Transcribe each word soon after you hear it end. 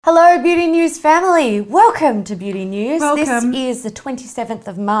Hello, Beauty News family. Welcome to Beauty News. Welcome. This is the 27th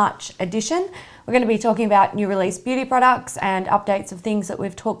of March edition. We're going to be talking about new release beauty products and updates of things that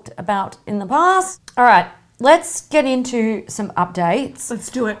we've talked about in the past. All right, let's get into some updates.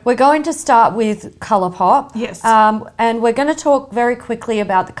 Let's do it. We're going to start with ColourPop. Yes. And we're going to talk very quickly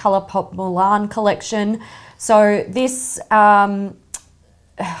about the ColourPop Milan collection. So this, it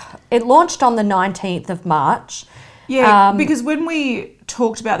launched on the 19th of March. Yeah, because when we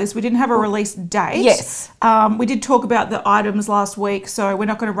talked about this, we didn't have a release date. Yes. We did talk about the items last week, so we're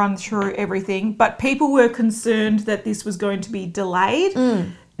not going to run through everything. But people were concerned that this was going to be delayed.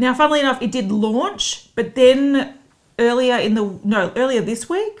 Now, funnily enough, it did launch, but then earlier this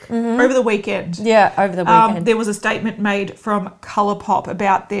week, over the weekend. Yeah, over the weekend. There was a statement made from ColourPop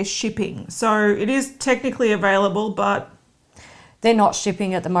about their shipping. So it is technically available, but They're not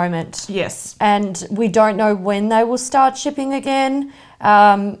shipping at the moment. yes. And we don't know when they will start shipping again.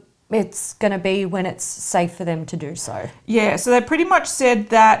 It's going to be when it's safe for them to do so. Yeah, so they pretty much said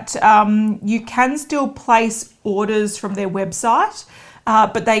that you can still place orders from their website,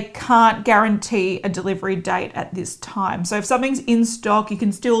 but they can't guarantee a delivery date at this time. So if something's in stock, you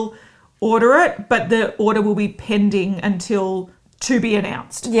can still order it, but the order will be pending until to be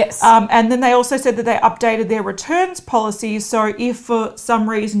announced. Yes. And then they also said that they updated their returns policy. So if for some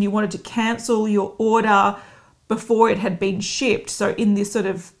reason you wanted to cancel your order before it had been shipped, so in this sort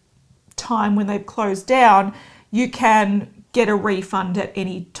of time when they've closed down, you can get a refund at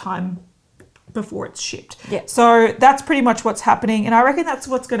any time before it's shipped. Yeah. So that's pretty much what's happening. And I reckon that's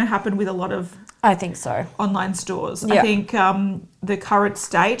what's going to happen with a lot of I think so. online stores. Yeah. I think the current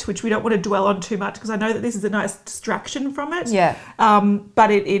state, which we don't want to dwell on too much because I know that this is a nice distraction from it. Yeah.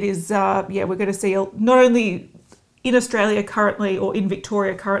 But it is, we're going to see not only in Australia currently or in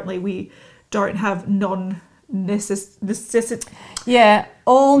Victoria currently, we don't have Yeah,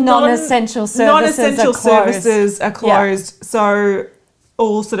 all non-essential non-essential services are Yeah. closed. So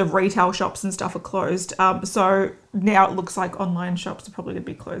all sort of retail shops and stuff are closed. So now it looks like online shops are probably going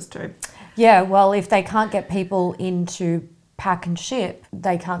to be closed too. Yeah, well, if they can't get people in to pack and ship,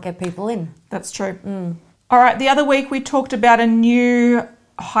 they can't get people in. That's true. All right, the other week we talked about a new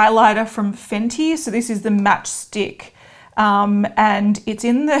highlighter from Fenty. So this is the Match Stick, and it's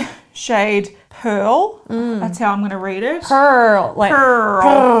in the shade Pearl. That's how I'm going to read it. Pearl.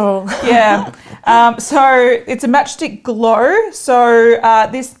 Pearl. Yeah. So it's a Matchstick Glow. So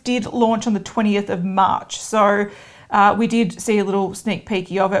this did launch on the 20th of March. So we did see a little sneak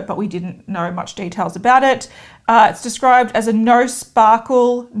peeky of it, but we didn't know much details about it. It's described as a no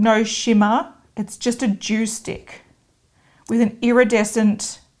sparkle, no shimmer. It's just a dew stick with an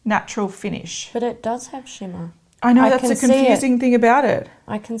iridescent natural finish. But it does have shimmer. I know I that's can a see confusing thing about it.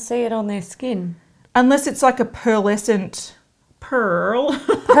 I can see it on their skin. Unless it's like a pearlescent pearl.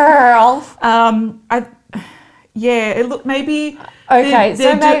 Pearl. It look maybe Okay, so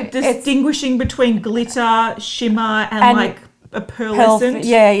they're maybe distinguishing between glitter, shimmer, and like a pearlescent.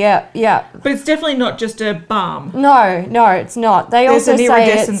 Yeah. But it's definitely not just a balm. No, it's not. They There's also an say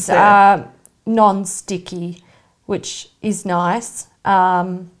iridescence it's there. non-sticky, which is nice.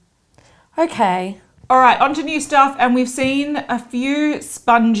 Okay. All right, on to new stuff, and we've seen a few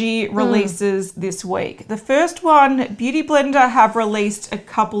spongy releases this week. The first one, Beauty Blender have released a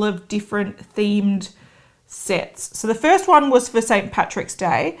couple of different themed sets. So the first one was for St. Patrick's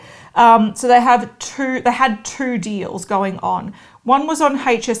Day. So they had two deals going on. One was on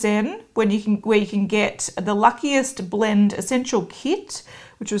HSN where you can get the Luckiest Blend Essential Kit,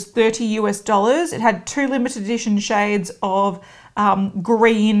 which was $30. It had two limited edition shades of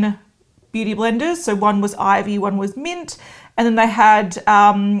green beauty blenders. So one was Ivy, one was Mint. And then they had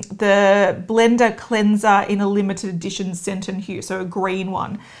the Blender Cleanser in a limited edition Scent and Hue, so a green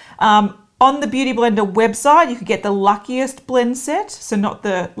one. On the Beauty Blender website, you could get the Luckiest Blend set. So not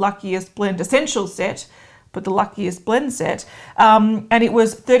the Luckiest Blend Essential set, but the Luckiest Blend set. And it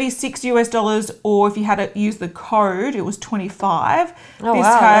was $36, or if you had to use the code, it was $25. Oh,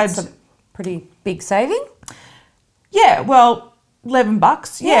 wow, that's a pretty big saving. Yeah, well,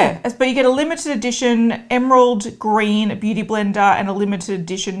 $11, yeah. But you get a limited edition Emerald Green Beauty Blender and a limited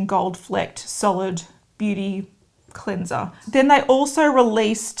edition Gold Flecked Solid Beauty Cleanser. Then they also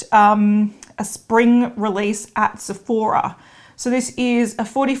released a spring release at Sephora. So this is a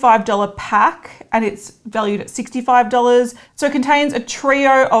 $45 pack and it's valued at $65. So it contains a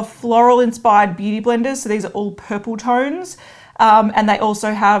trio of floral inspired beauty blenders. So these are all purple tones. And they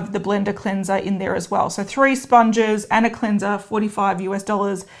also have the blender cleanser in there as well. So 3 sponges and a cleanser,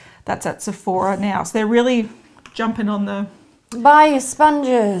 $45. That's at Sephora now. So they're really jumping on the Buy your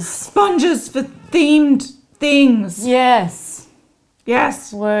sponges. Sponges for themed things. Yes.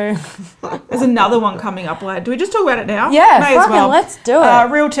 Yes. Woo. There's another one coming up later. Do we just talk about it now? Yeah, May as fucking well. let's do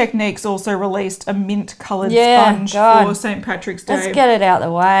it. Real Techniques also released a mint-coloured Yeah, sponge God. for St. Patrick's Day. Let's get it out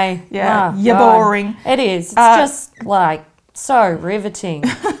the way. Yeah, Oh, you're God. boring. It is. It's just like so riveting.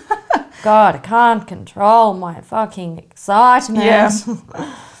 God, I can't control my fucking excitement. Yeah.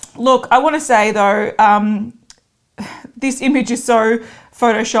 Look, I want to say though, this image is so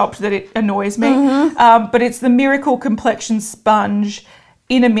photoshopped that it annoys me. But it's the Miracle Complexion Sponge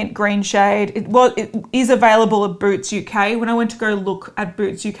in a mint green shade. It is available at Boots UK. When I went to go look at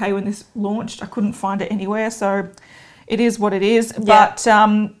Boots UK when this launched, I couldn't find it anywhere. So it is what it is. Yeah. But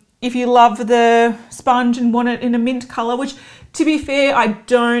if you love the sponge and want it in a mint colour, which to be fair, I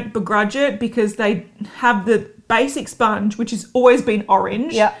don't begrudge it because they have the basic sponge, which has always been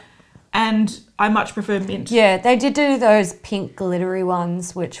orange. Yeah. And I much prefer mint. Yeah, they did do those pink glittery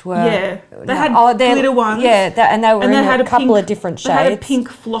ones, which were They had glitter ones. Yeah, and they were in a couple of different shades. They had a pink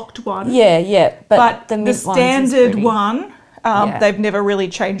flocked one. Yeah, but the the mint standard ones is one, they've never really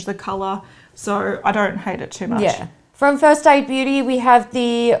changed the colour, so I don't hate it too much. Yeah. From First Aid Beauty, we have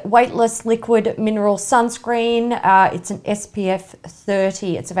the Weightless Liquid Mineral Sunscreen. It's an SPF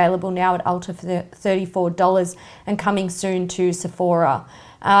 30. It's available now at Ulta for $34 and coming soon to Sephora.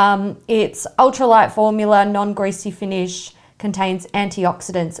 It's ultralight formula, non-greasy finish, contains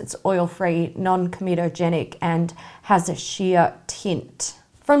antioxidants. It's oil-free, non-comedogenic, and has a sheer tint.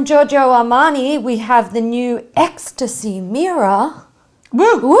 From Giorgio Armani, we have the new Ecstasy Mirror.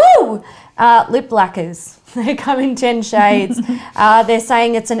 Woo! Lip lacquers. They come in 10 shades. They're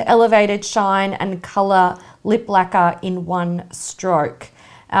saying it's an elevated shine and colour lip lacquer in one stroke.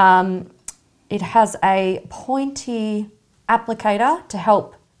 It has a pointy applicator to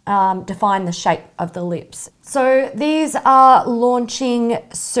help define the shape of the lips. So these are launching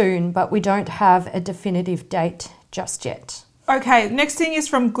soon, but we don't have a definitive date just yet. Okay, next thing is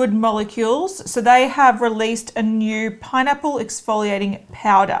from Good Molecules. So they have released a new pineapple exfoliating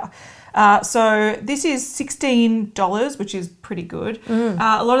powder. So this is $16, which is pretty good.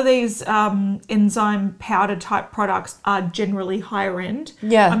 A lot of these enzyme powder type products are generally higher end.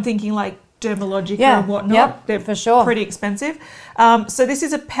 Yeah. I'm thinking like Dermalogica and whatnot. Yep, they're for sure. pretty expensive. So this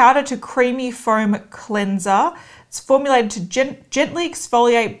is a powder to creamy foam cleanser. It's formulated to gently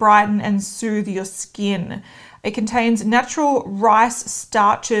exfoliate, brighten and soothe your skin. It contains natural rice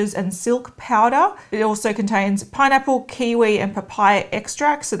starches and silk powder. It also contains pineapple, kiwi and papaya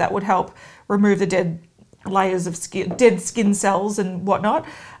extract, so that would help remove the dead layers of skin, dead skin cells and whatnot.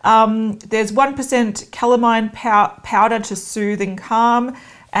 There's 1% calamine powder to soothe and calm,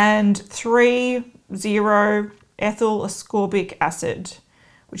 and 3,0 ethyl ascorbic acid,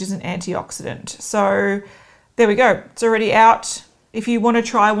 which is an antioxidant. So there we go. It's already out. If you want to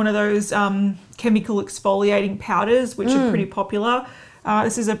try one of those chemical exfoliating powders, which are pretty popular,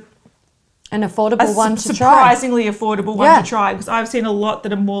 this is an affordable one to try. Surprisingly affordable one to try, because I've seen a lot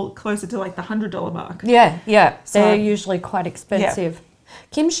that are more closer to like the $100 mark. Yeah. They're usually quite expensive.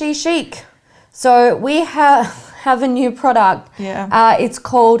 Kimchi Chic. So we have a new product. Yeah. It's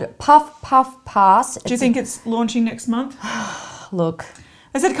called Puff Puff Pass. Do you think it's launching next month? Look.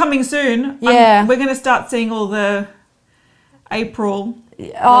 They said coming soon. Yeah. We're going to start seeing all the April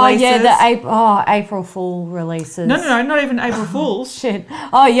Oh releases. yeah, the April Fool releases. No, not even April Fools. Shit.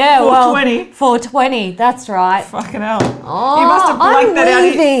 Oh yeah, 420. 420. That's right. Fucking hell. Oh, You must have blanked I'm that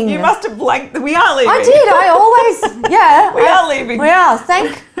leaving. out. You must have blanked. We are leaving. I did. I always. Yeah. We are leaving. We are.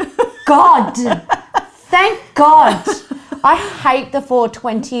 Thank God. Thank God. I hate the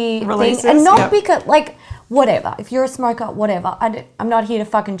 420 Releases, thing, and not yep. because like. Whatever. If you're a smoker, whatever. I'm not here to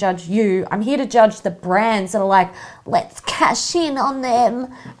fucking judge you. I'm here to judge the brands that are like, let's cash in on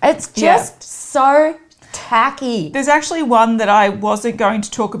them. It's just so tacky. There's actually one that I wasn't going to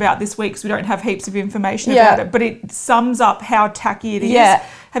talk about this week because we don't have heaps of information about it, but it sums up how tacky it is. Yeah.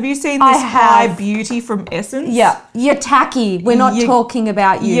 Have you seen this High Beauty from Essence? Yeah. You're tacky. We're not talking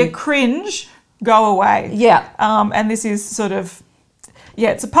about you. You cringe, go away. Yeah. And this is sort of,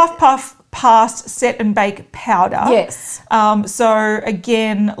 it's a Puff Pass set and bake powder. Yes. So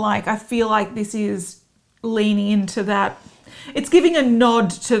again, like I feel like this is leaning into that. It's giving a nod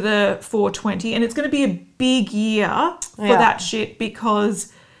to the 420, and it's going to be a big year for that shit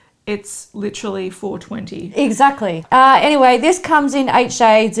because it's literally 420. Exactly. Anyway, this comes in 8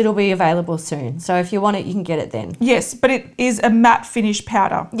 shades. It'll be available soon. So if you want it, you can get it then. Yes, but it is a matte finish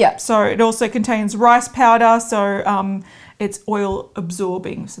powder. Yeah. So it also contains rice powder. So it's oil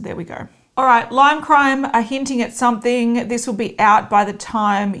absorbing. So there we go. All right, Lime Crime are hinting at something. This will be out by the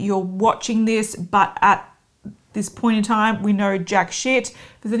time you're watching this, but at this point in time, we know jack shit.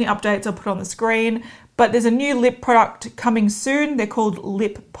 If there's any updates, I'll put on the screen. But there's a new lip product coming soon. They're called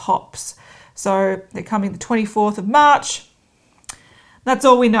Lip Pops. So they're coming the 24th of March. That's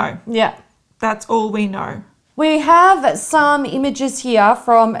all we know. Yeah. That's all we know. We have some images here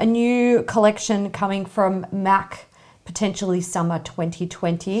from a new collection coming from MAC, potentially summer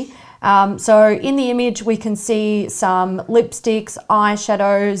 2020. So in the image, we can see some lipsticks,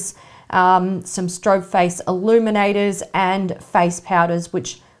 eyeshadows, some strobe face illuminators and face powders,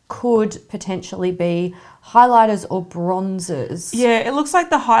 which could potentially be highlighters or bronzers. Yeah, it looks like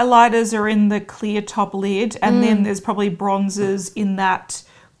the highlighters are in the clear top lid, and then there's probably bronzers in that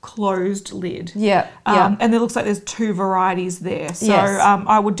closed lid. Yeah, and it looks like there's two varieties there. So Yes.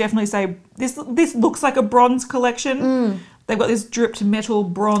 I would definitely say this looks like a bronze collection. They've got this dripped metal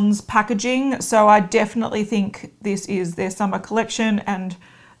bronze packaging. So I definitely think this is their summer collection, and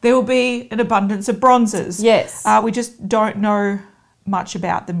there will be an abundance of bronzers. Yes. We just don't know much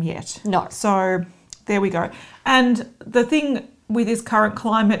about them yet. No. So there we go. And the thing with this current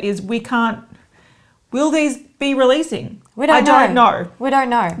climate is will these be releasing? We don't know. I don't know. We don't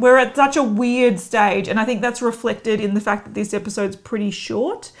know. We're at such a weird stage, and I think that's reflected in the fact that this episode's pretty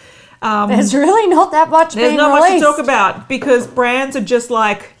short. There's really not that much There's being not released. much to talk about because brands are just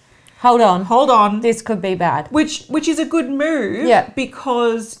like, Hold on. this This could be bad. which is a good move. Yeah.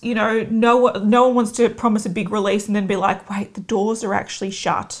 Because no one wants to promise a big release and then be like, wait, the doors are actually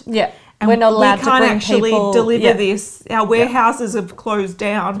shut. Yeah. And We're not allowed we to can't bring actually people- deliver Yeah. this. Our warehouses have closed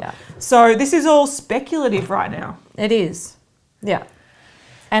down. Yeah. So this is all speculative right now. It is. Yeah.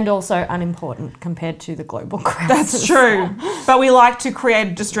 And also unimportant compared to the global crisis. That's true. But we like to create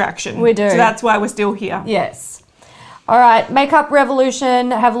a distraction. We do. So that's why we're still here. Yes. All right. Makeup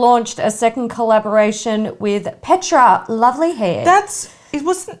Revolution have launched a second collaboration with Petra Lovely Hair.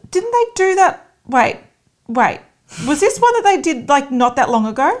 Didn't they do that? Wait. Was this one that they did like not that long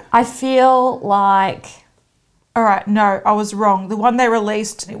ago? I feel like... All right, no, I was wrong. The one they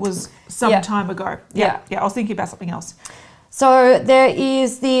released, it was some Yeah. time ago. Yeah. I was thinking about something else. So there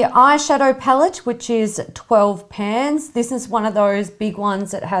is the eyeshadow palette, which is 12 pans. This is one of those big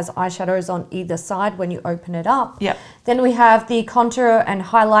ones that has eyeshadows on either side when you open it up. Yep. Then we have the contour and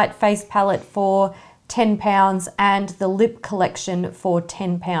highlight face palette for £10 and the lip collection for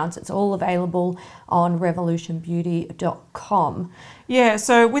 £10. It's all available on revolutionbeauty.com. Yeah,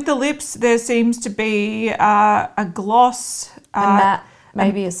 so with the lips, there seems to be a gloss. And matte,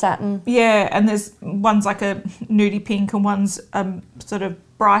 maybe a satin. Yeah, and there's one's like a nudie pink and one's sort of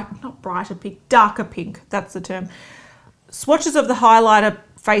not brighter pink, darker pink. That's the term. Swatches of the highlighter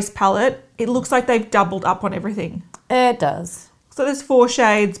face palette. It looks like they've doubled up on everything. It does. So there's 4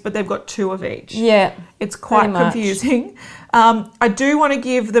 shades, but they've got 2 of each. Yeah. It's quite pretty much. confusing. I do want to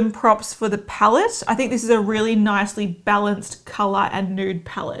give them props for the palette. I think this is a really nicely balanced colour and nude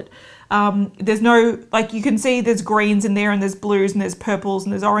palette. There's no, like you can see there's greens in there and there's blues and there's purples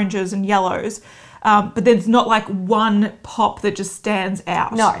and there's oranges and yellows. But there's not like one pop that just stands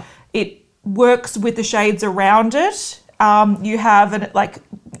out. No. It works with the shades around it. You have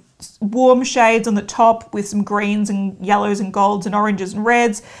warm shades on the top with some greens and yellows and golds and oranges and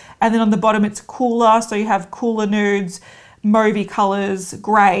reds. And then on the bottom it's cooler. So you have cooler nudes, mauvey colours,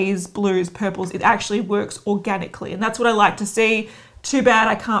 greys, blues, purples. It actually works organically. And that's what I like to see. Too bad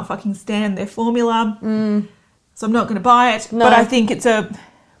I can't fucking stand their formula. So I'm not going to buy it. No. But I think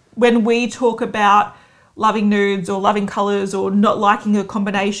when we talk about loving nudes or loving colours or not liking a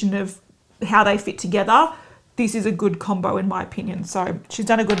combination of how they fit together, this is a good combo in my opinion. So she's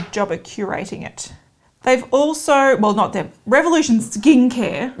done a good job at curating it. They've also, well, not them, Revolution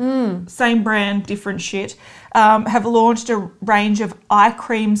Skincare, same brand, different shit, have launched a range of eye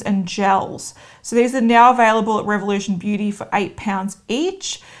creams and gels. So these are now available at Revolution Beauty for £8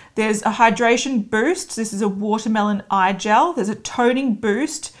 each. There's a hydration boost. This is a watermelon eye gel. There's a toning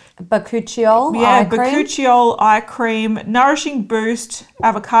boost. Bakuchiol eye cream. Bakuchiol eye cream, nourishing boost,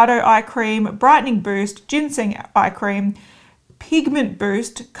 avocado eye cream, brightening boost, ginseng eye cream, pigment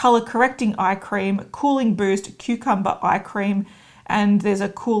boost, color correcting eye cream, cooling boost, cucumber eye cream, and there's a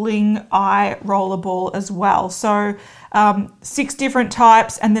cooling eye rollerball as well. So 6 different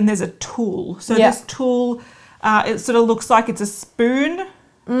types, and then there's a tool. So this tool, it sort of looks like it's a spoon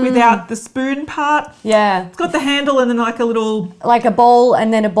without the spoon part. Yeah. It's got the handle and then like a little... Like a ball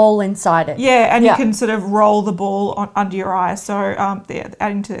and then a ball inside it. Yeah, and you can sort of roll the ball under your eye. So they're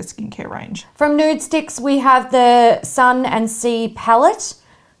adding to their skincare range. From Nude Sticks, we have the Sun and Sea palette.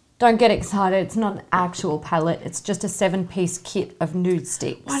 Don't get excited. It's not an actual palette. It's just a 7-piece kit of nude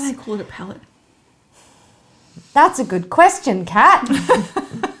sticks. Why do they call it a palette? That's a good question, Kat.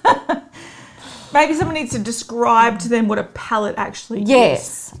 Maybe someone needs to describe to them what a palette actually is.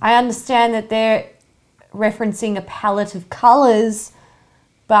 Yes, I understand that they're referencing a palette of colours,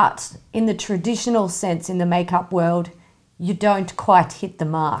 but in the traditional sense in the makeup world, you don't quite hit the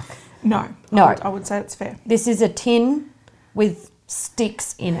mark. No. No. I would say it's fair. This is a tin with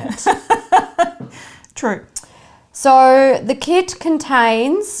sticks in it. True. So the kit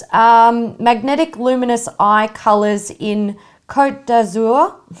contains magnetic luminous eye colours in Côte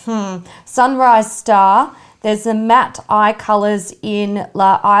d'Azur, Sunrise Star. There's the matte eye colours in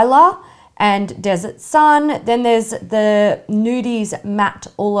La Isla and Desert Sun. Then there's the Nudies matte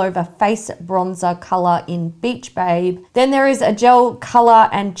all over face bronzer colour in Beach Babe. Then there is a gel colour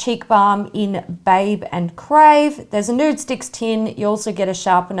and cheek balm in Babe and Crave. There's a nude sticks tin. You also get a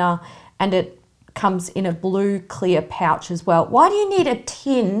sharpener, and it comes in a blue clear pouch as well. Why do you need a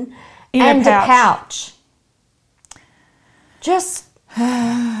tin and a pouch? Just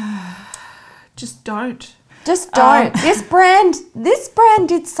don't. Just don't. This brand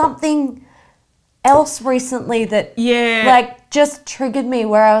did something else recently that just triggered me,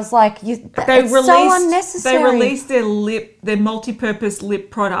 where I was like, it's so unnecessary. They released their multi-purpose lip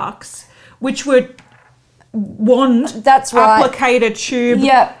products, which were applicator tube.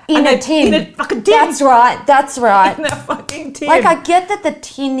 Yeah, in a tin. In a fucking tin. That's right. In a fucking tin. Like, I get that the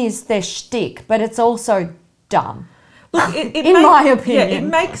tin is their shtick, but it's also dumb. Look, my opinion. Yeah, it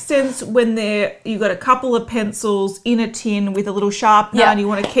makes sense when you've got a couple of pencils in a tin with a little sharpener and you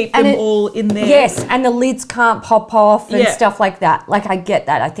want to keep them all in there. Yes, and the lids can't pop off and stuff like that. Like, I get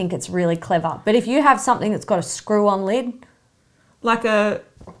that. I think it's really clever. But if you have something that's got a screw-on lid,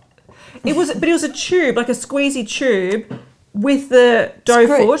 it was a tube, like a squeezy tube with the dough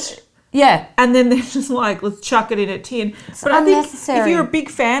foot. Yeah. And then they're just like, let's chuck it in a tin. But unnecessary. I think if you're a big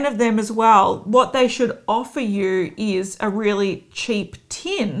fan of them as well, what they should offer you is a really cheap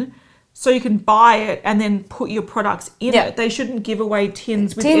tin so you can buy it and then put your products in it. They shouldn't give away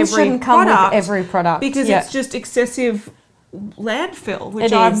tins with every shouldn't come with every product. Because it's just excessive landfill,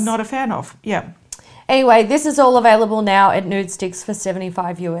 which I'm not a fan of. Yeah. Anyway, this is all available now at Nude Sticks for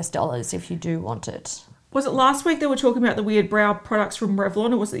 $75 if you do want it. Was it last week they were talking about the weird brow products from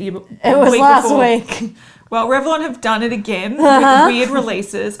Revlon, or was it the week last before? week. Well, Revlon have done it again with weird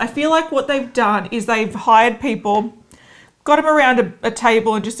releases. I feel like what they've done is they've hired people, got them around a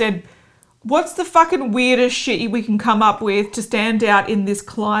table and just said, what's the fucking weirdest shit we can come up with to stand out in this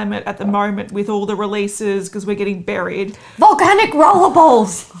climate at the moment with all the releases because we're getting buried? Volcanic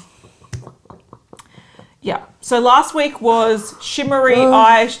rollerballs. Yeah. So last week was shimmery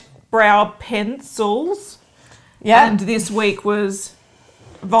eyebrow pencils. Yeah. And this week was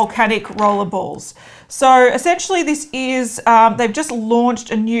volcanic rollerballs. So essentially this is, they've just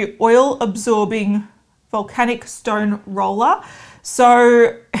launched a new oil absorbing volcanic stone roller.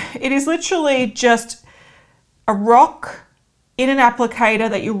 So it is literally just a rock in an applicator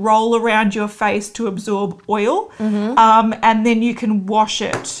that you roll around your face to absorb oil, and then you can wash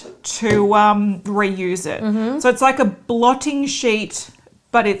it to reuse it. So it's like a blotting sheet,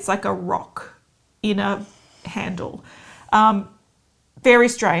 but it's like a rock in a handle. Very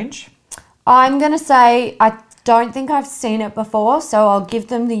strange. I'm going to say I don't think I've seen it before, so I'll give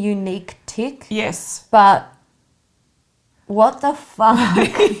them the unique tick. Yes. But what the fuck?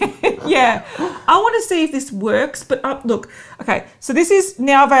 Yeah. I want to see if this works, but look, okay, so this is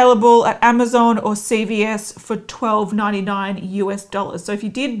now available at Amazon or CVS for $12.99 US. So if you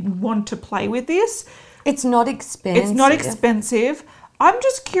did want to play with this, it's not expensive. It's not expensive. I'm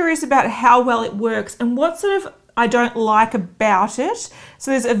just curious about how well it works and what sort of I don't like about it.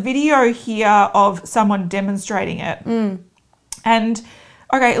 So there's a video here of someone demonstrating it. And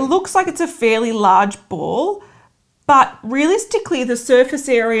okay, it looks like it's a fairly large ball, but realistically the surface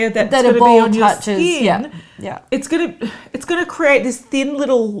area that's going to be on your skin, it's going to create this thin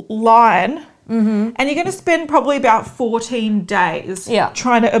little line, and you're going to spend probably about 14 days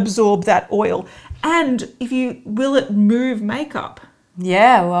trying to absorb that oil. And will it move makeup?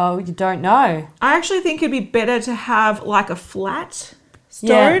 Yeah, well, you don't know. I actually think it'd be better to have like a flat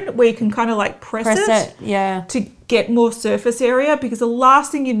stone where you can kind of like press it to get more surface area, because the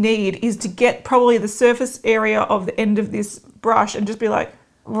last thing you need is to get probably the surface area of the end of this brush and just be like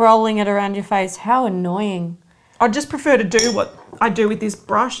rolling it around your face. How annoying. I'd just prefer to do what I do with this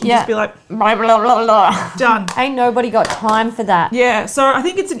brush and just be like, blah, blah, blah, blah. Done. Ain't nobody got time for that. Yeah, so I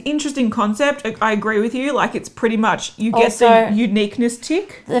think it's an interesting concept. I agree with you. Like, it's pretty much, you get the uniqueness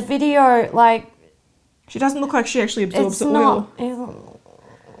tick. The video, like... She doesn't look like she actually absorbs the oil.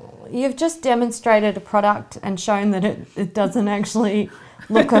 You've just demonstrated a product and shown that it doesn't actually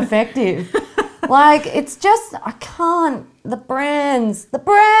look effective. Like, it's just, I can't. The brands,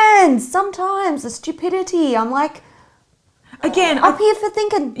 sometimes the stupidity. I'm like, again, I'm here for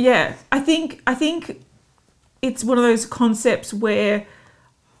thinking. Yeah, I think it's one of those concepts where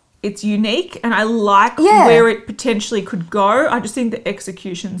it's unique, and I like where it potentially could go. I just think the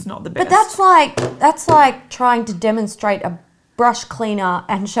execution's not the best. But that's like trying to demonstrate a brush cleaner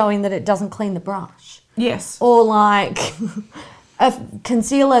and showing that it doesn't clean the brush. Yes. Or like a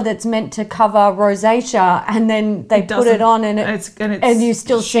concealer that's meant to cover rosacea, and then they put it on and you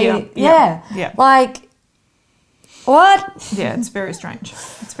still sheer. see yeah. Like, what? Yeah, it's very strange.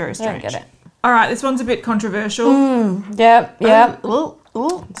 It's very strange. I don't get it. All right, this one's a bit controversial. Yep.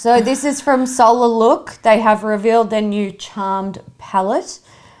 So this is from Solar Look. They have revealed their new Charmed palette.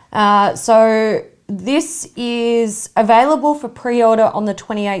 So this is available for pre-order on the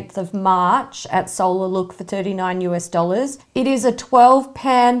 28th of March at Solar Look for $39 US. It is a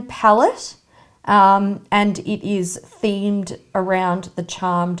 12-pan palette, and it is themed around the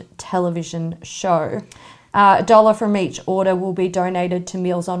Charmed television show. $1 from each order will be donated to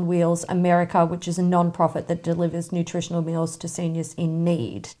Meals on Wheels America, which is a non-profit that delivers nutritional meals to seniors in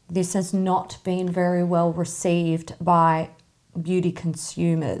need. This has not been very well received by beauty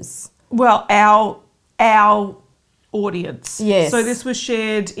consumers. Well, our audience. Yes. So this was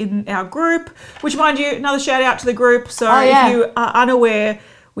shared in our group, which, mind you, another shout out to the group. So if you are unaware,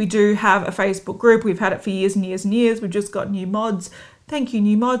 we do have a Facebook group. We've had it for years and years and years. We've just got new mods. Thank you,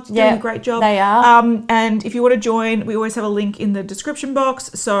 new mods. You're doing a great job. They are. And if you want to join, we always have a link in the description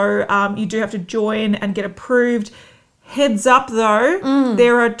box. So you do have to join and get approved. Heads up, though,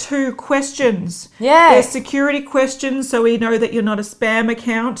 there are 2 questions. Yeah. They're security questions, so we know that you're not a spam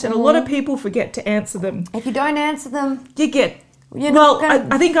account. And a lot of people forget to answer them. If you don't answer them, You get... not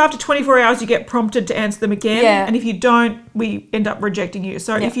I think after 24 hours, you get prompted to answer them again. Yeah. And if you don't, we end up rejecting you.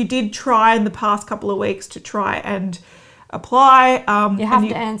 So if you did try in the past couple of weeks to try and apply, you have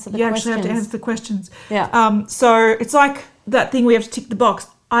to answer the questions. You actually have to answer the questions. Yeah. So it's like that thing we have to tick the box.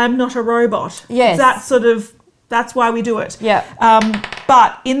 I'm not a robot. Yes. That's why we do it. Yeah.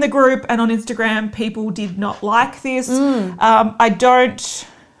 But in the group and on Instagram, people did not like this. I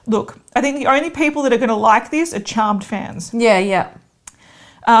think the only people that are going to like this are Charmed fans. Yeah.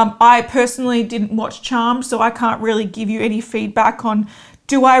 I personally didn't watch Charmed, so I can't really give you any feedback on,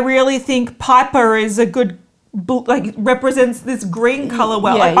 do I really think Piper is a good, represents this green color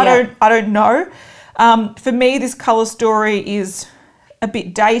well? I don't know. For me, this color story is a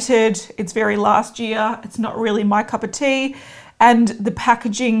bit dated. It's very last year. It's not really my cup of tea. And the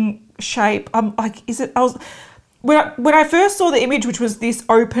packaging shape, I'm like, when I first saw the image, which was this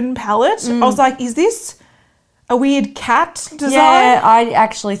open palette, I was like, is this a weird cat design? Yeah, I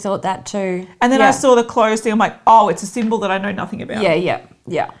actually thought that too. And then I saw the closed thing. I'm like, oh, it's a symbol that I know nothing about.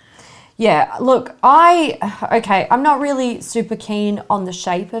 Yeah, look, I'm not really super keen on the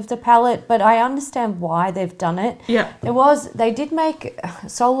shape of the palette, but I understand why they've done it. Yeah.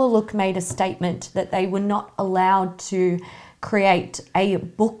 Solar Look made a statement that they were not allowed to create a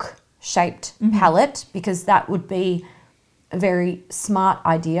book-shaped palette, because that would be a very smart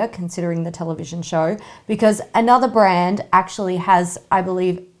idea considering the television show, because another brand actually has, I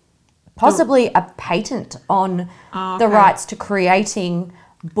believe, possibly a patent on the rights to creating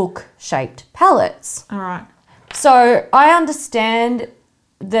book-shaped palettes. All right. So I understand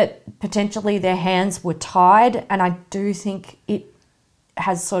that potentially their hands were tied, and I do think it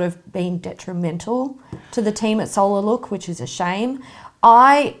has sort of been detrimental to the team at Solar Look, which is a shame.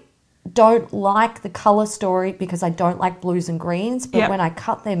 I don't like the colour story because I don't like blues and greens, but when I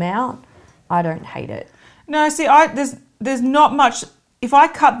cut them out, I don't hate it. No, see, there's not much. If I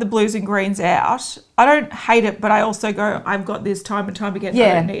cut the blues and greens out, I don't hate it, but I also go, I've got this time and time again,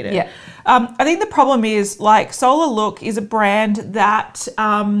 I don't need it. Yeah. I think the problem is, like, Solar Look is a brand that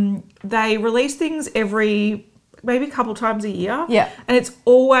they release things maybe a couple times a year. Yeah. And it's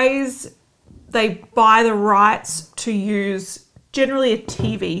always, they buy the rights to use generally a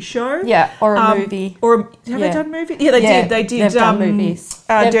TV show. Yeah, or a movie. Have they done movies? Yeah, they did. They did. They've done movies.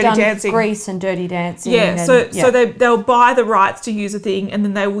 Dirty They've done Dancing. Grease and Dirty Dancing. Yeah, so they'll buy the rights to use a thing, and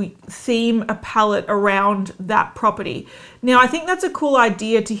then they will theme a palette around that property. Now, I think that's a cool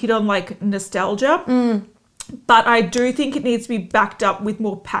idea to hit on, like, nostalgia, but I do think it needs to be backed up with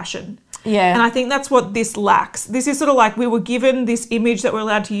more passion. Yeah. And I think that's what this lacks. This is sort of like, we were given this image that we're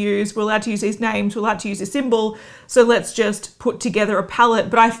allowed to use. We're allowed to use these names. We're allowed to use this symbol. So let's just put together a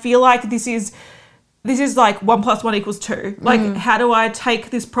palette. But I feel like this is this is like 1 + 1 = 2. Like, how do I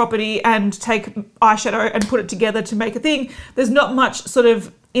take this property and take eyeshadow and put it together to make a thing? There's not much sort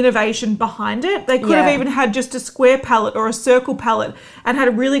of innovation behind it. They could have even had just a square palette or a circle palette and had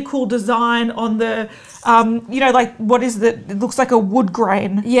a really cool design on the, like, what is that? It looks like a wood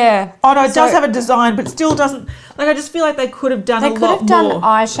grain. Yeah. Oh, no, it does have a design, but it still doesn't. Like, I just feel like they could have done a lot more. They could have done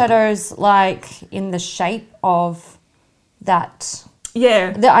eyeshadows, like, in the shape of that.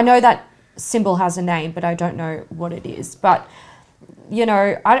 Yeah. I know that symbol has a name, but I don't know what it is. But,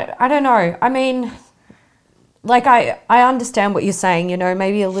 I don't know. I mean, like, I understand what you're saying,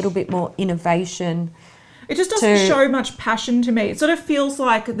 maybe a little bit more innovation. It just doesn't show much passion to me. It sort of feels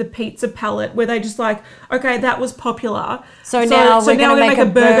like the pizza palette where they just like, okay, that was popular. So now we're going to make a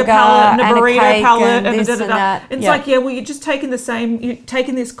burger palette and a burrito cake palette and this and that. It's like, yeah, well, you're just taking you're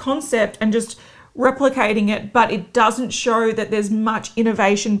taking this concept and just replicating it, but it doesn't show that there's much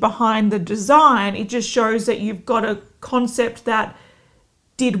innovation behind the design. It just shows that you've got a concept that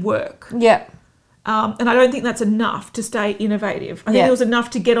did work. Yeah. And I don't think that's enough to stay innovative. I think it was enough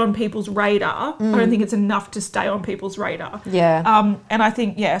to get on people's radar. I don't think it's enough to stay on people's radar. Yeah. And I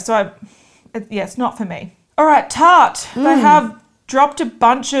think, it's not for me. All right, Tarte. They have dropped a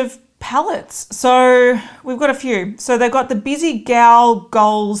bunch of palettes. So we've got a few. So they've got the Busy Gal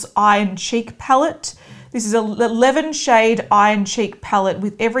Goals Eye and Cheek palette. This is a 11 shade eye and cheek palette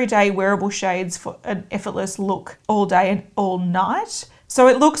with everyday wearable shades for an effortless look all day and all night. So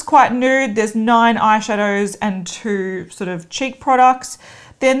it looks quite nude. There's 9 eyeshadows and 2 sort of cheek products.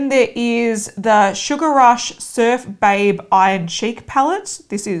 Then there is the Sugar Rush Surf Babe Eye and Cheek palette.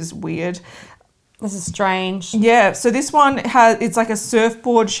 This is weird. This is strange. Yeah, so this one it's like a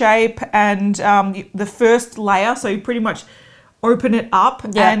surfboard shape, and the first layer, so you pretty much open it up,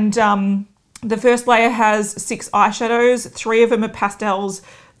 and the first layer has 6 eyeshadows. 3 of them are pastels.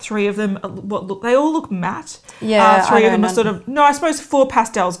 3 of them they all look matte. Yeah, 3 of them are sort of, no, I suppose 4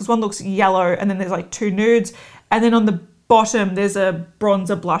 pastels, because one looks yellow and then there's like 2 nudes. And then on the bottom, there's a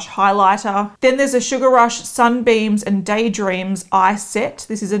bronzer blush highlighter. Then there's a Sugar Rush Sunbeams and Daydreams eye set.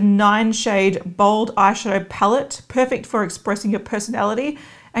 This is a 9 shade bold eyeshadow palette, perfect for expressing your personality,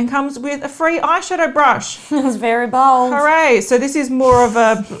 and comes with a free eyeshadow brush. It's very bold. Hooray. So this is more of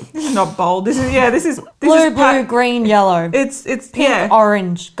this is not bold. This is blue, green, yellow. It's pink,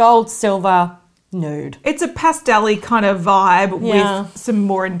 orange, gold, silver, nude. It's a pastel-y kind of vibe with some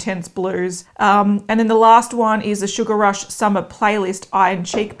more intense blues. And then the last one is a Sugar Rush Summer Playlist Eye and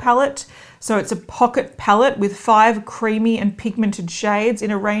Cheek palette. So it's a pocket palette with 5 creamy and pigmented shades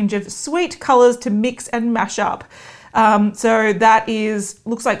in a range of sweet colours to mix and mash up. So that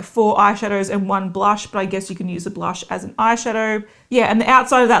looks like 4 eyeshadows and 1 blush, but I guess you can use the blush as an eyeshadow. Yeah, and the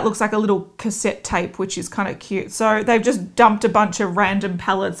outside of that looks like a little cassette tape, which is kind of cute. So they've just dumped a bunch of random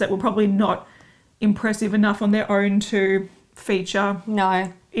palettes that were probably not impressive enough on their own to feature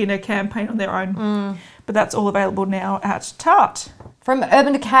in a campaign on their own. But that's all available now at Tarte. From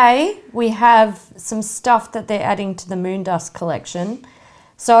Urban Decay, we have some stuff that they're adding to the Moondust collection.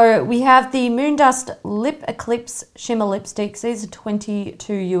 So we have the Moondust Lip Eclipse Shimmer Lipsticks. These are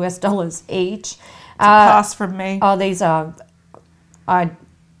 $22 each. It's a pass from me. Oh, these are...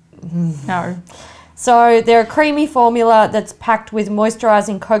 No. So they're a creamy formula that's packed with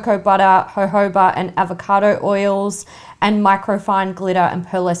moisturising cocoa butter, jojoba and avocado oils and microfine glitter and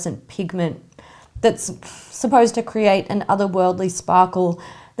pearlescent pigment that's supposed to create an otherworldly sparkle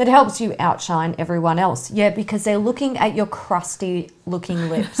that helps you outshine everyone else. Yeah, because they're looking at your crusty looking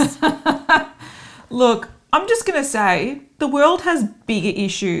lips. Look, I'm just going to say the world has bigger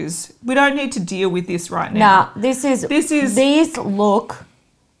issues. We don't need to deal with this right now. Nah, these look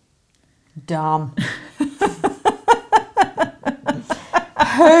dumb.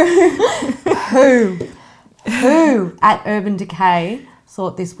 Who at Urban Decay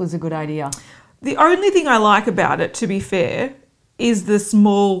thought this was a good idea? The only thing I like about it, to be fair, is the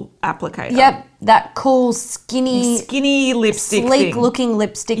small applicator. Yep, that cool skinny lipstick sleek thing. looking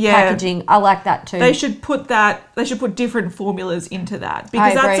lipstick packaging. I like that too. They should put different formulas into that,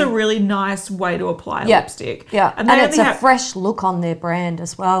 because that's a really nice way to apply lipstick. Yeah, and it's a fresh look on their brand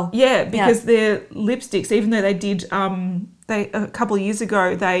as well. Yeah, because their lipsticks, even though they did a couple of years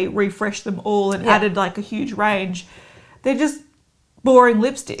ago, they refreshed them all and added like a huge range. They're just boring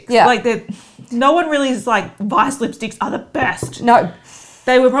lipsticks. Yeah. Like no one really is like, Vice lipsticks are the best. No.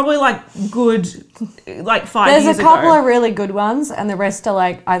 They were probably like good like 5 years ago. There's a couple of really good ones and the rest are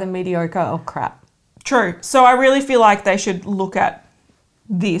like either mediocre or crap. True. So I really feel like they should look at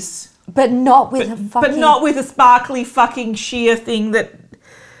this. But not with a sparkly fucking sheer thing that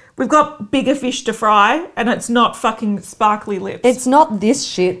We've got bigger fish to fry, and it's not fucking sparkly lips. It's not this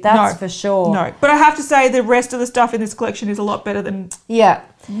shit, that's for sure. No, but I have to say the rest of the stuff in this collection is a lot better than... Yeah.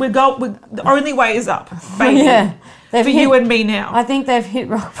 The only way is up, baby. Yeah. For you and me now. I think they've hit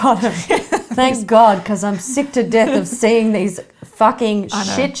rock bottom. Thank God, because I'm sick to death of seeing these fucking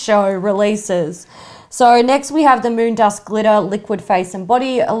shit show releases. So next we have the Moondust Glitter Liquid Face and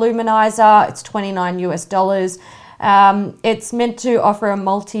Body Illuminizer. It's $29 US. It's meant to offer a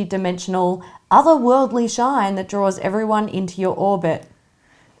multi-dimensional, otherworldly shine that draws everyone into your orbit.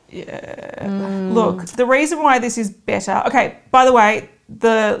 Yeah. Look, the reason why this is better... Okay, by the way,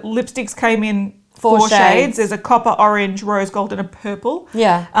 the lipsticks came in four shades. There's a copper, orange, rose gold, and a purple.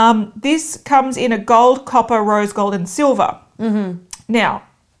 Yeah. This comes in a gold, copper, rose gold, and silver. Mm-hmm. Now,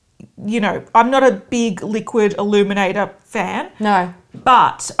 you know, I'm not a big liquid illuminator fan. No.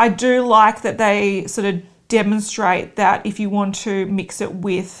 But I do like that they sort of demonstrate that if you want to mix it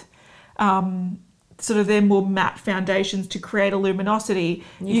with sort of their more matte foundations to create a luminosity,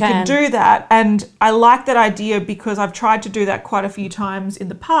 you can do that. And I like that idea because I've tried to do that quite a few times in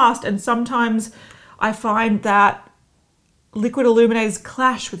the past, and sometimes I find that liquid illuminators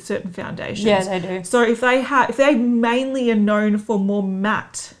clash with certain foundations. Yeah, they do. So if they mainly are known for more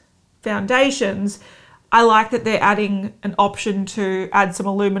matte foundations, I like that they're adding an option to add some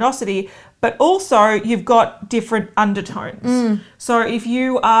luminosity, but also you've got different undertones. So if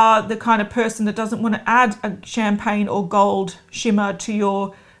you are the kind of person that doesn't want to add a champagne or gold shimmer to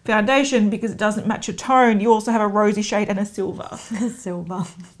your foundation because it doesn't match your tone, you also have a rosy shade and a silver. Silver,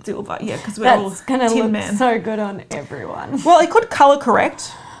 yeah, because we're all That's going to Tin look Man. so good on everyone. Well, it could colour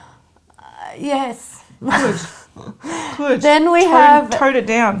correct. Yes. Good. Then we have... Tone it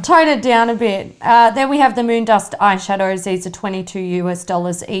down. Tone it down a bit. Then we have the Moondust eyeshadows. These are $22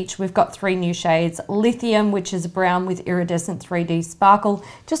 US each. We've got 3 new shades. Lithium, which is brown with iridescent 3D sparkle.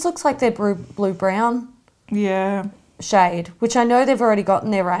 Just looks like they're blue-brown Yeah. shade, which I know they've already got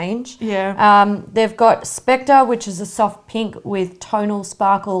in their range. Yeah. They've got Spectre, which is a soft pink with tonal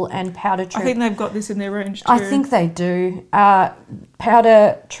sparkle and Powder Trip. I think they've got this in their range too. I think they do.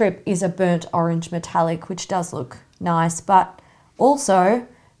 Powder Trip is a burnt orange metallic, which does look nice, but also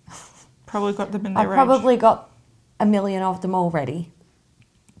probably got them in their I've range. probably got a million of them already.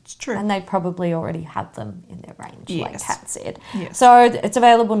 It's true. And they probably already had them in their range, like Yes. Kat said. Yes. So it's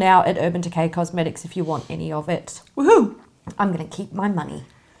available now at Urban Decay Cosmetics if you want any of it. Woohoo! I'm going to keep my money.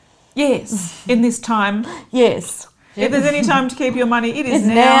 Yes. In this time. Yes. If there's any time to keep your money, it is It's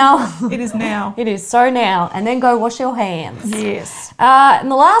now. now. It is now. It is so now. And then go wash your hands. Yes.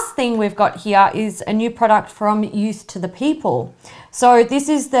 And the last thing we've got here is a new product from Youth to the People. So this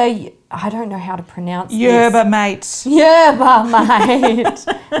is the, I don't know how to pronounce Yerba mate. Yerba, mate.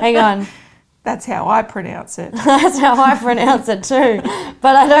 Hang on. That's how I pronounce it. That's how I pronounce it too.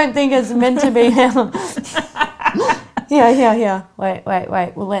 But I don't think it's meant to be. Yeah. Wait.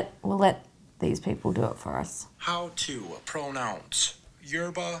 We'll let these people do it for us. How to pronounce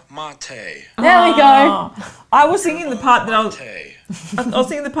yerba mate. There we go. I was thinking the part that I was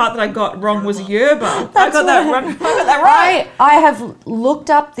thinking the part that I got wrong was yerba. I got that right. I have looked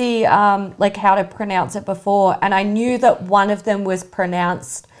up the like how to pronounce it before, and I knew that one of them was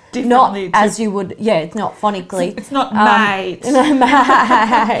pronounced Differently not as you would. Yeah, it's not phonically. It's not mate. No,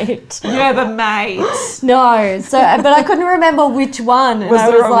 mate. Yerba mate. No, so but I couldn't remember which one, and Was I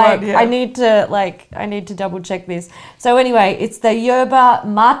the was wrong like, one, yeah. I need to double check this. So anyway, it's the Yerba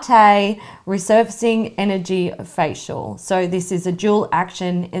Mate Resurfacing Energy Facial. So this is a dual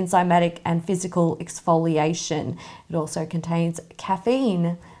action enzymatic and physical exfoliation. It also contains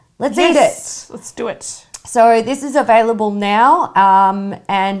caffeine. Let's eat it. Let's do it. So this is available now,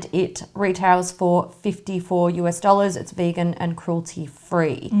 and it retails for $54. It's vegan and cruelty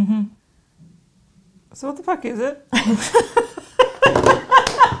free. Mm-hmm. So what the fuck is it?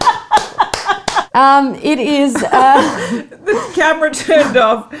 It is. The camera turned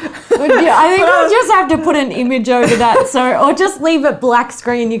off. I think we'll just have to put an image over that, or just leave it black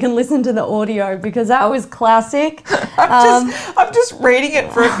screen. You can listen to the audio because that was classic. I'm just reading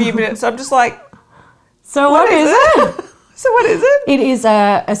it for a few minutes. I'm just like, so what is it? So what is it? It is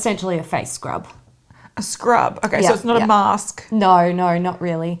essentially a face scrub. A scrub. Okay, Yeah, so it's not yeah. a mask. No, not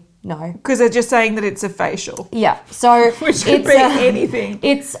really. No. Because they're just saying that it's a facial. Yeah. So Which could be anything.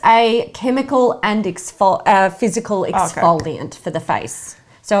 It's a chemical and physical exfoliant for the face.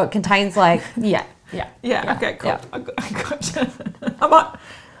 So it contains Yeah. Okay. Cool. Yeah. I gotcha. I'm like,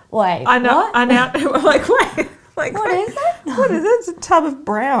 Wait. I know. What? I'm like, wait. Like, What is it? What is it? It's a tub of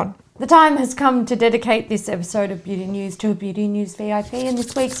brown. The time has come to dedicate this episode of Beauty News to a Beauty News VIP, and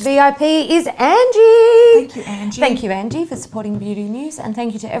this week's VIP is Angie. Thank you, Angie. Thank you, Angie, for supporting Beauty News, and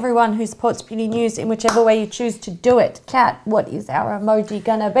thank you to everyone who supports Beauty News in whichever way you choose to do it. Kat, what is our emoji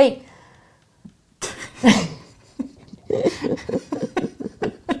gonna be?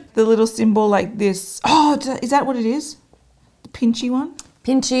 The little symbol like this. Oh, is that what it is? The pinchy one?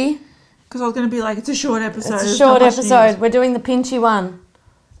 Pinchy. Because I was going to be like, it's a short episode. It's a There's short not much episode. news. We're doing the pinchy one.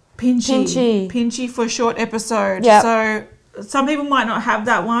 Pinchy. Pinchy. Pinchy for a short episode. Yep. So some people might not have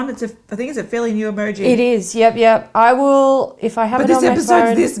that one. I think it's a fairly new emoji. It is. Yep. I will, if I have But it on this my episode's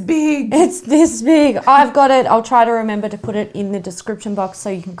phone. this big. It's this big. I've got it. I'll try to remember to put it in the description box so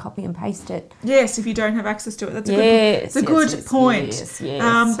you can copy and paste it. Yes, if you don't have access to it. That's a Yes, good point.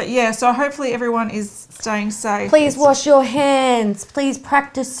 Yes. But yeah, so hopefully everyone is staying safe. Please wash your hands. Please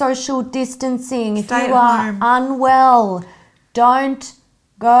practice social distancing. If Stay you at are home. unwell, don't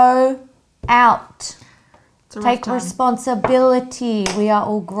go out. It's a rough Take time. responsibility. We are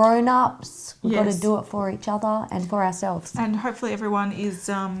all grown-ups. We've got Yes. to do it for each other and for ourselves. And hopefully everyone is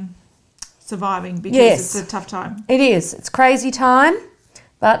surviving because Yes. it's a tough time. It is. It's crazy time,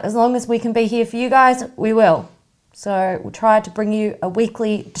 but as long as we can be here for you guys, we will. So we'll try to bring you a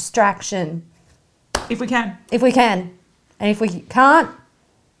weekly distraction If we can, if we can. And if we can't,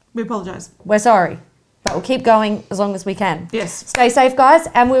 we apologise. we're sorry. But we'll keep going as long as we can. Yes. Stay safe, guys,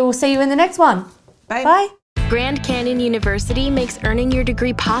 and we will see you in the next one. Bye. Bye. Grand Canyon University makes earning your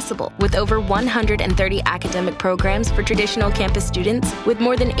degree possible with over 130 academic programs for traditional campus students, with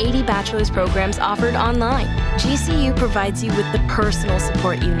more than 80 bachelor's programs offered online. GCU provides you with the personal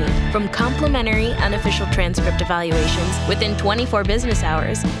support you need, from complimentary unofficial transcript evaluations within 24 business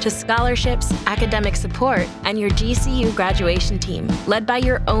hours to scholarships, academic support, and your GCU graduation team, led by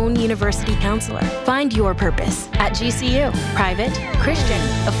your own university counselor. Find your purpose at GCU. Private, Christian,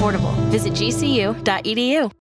 affordable. Visit gcu.edu.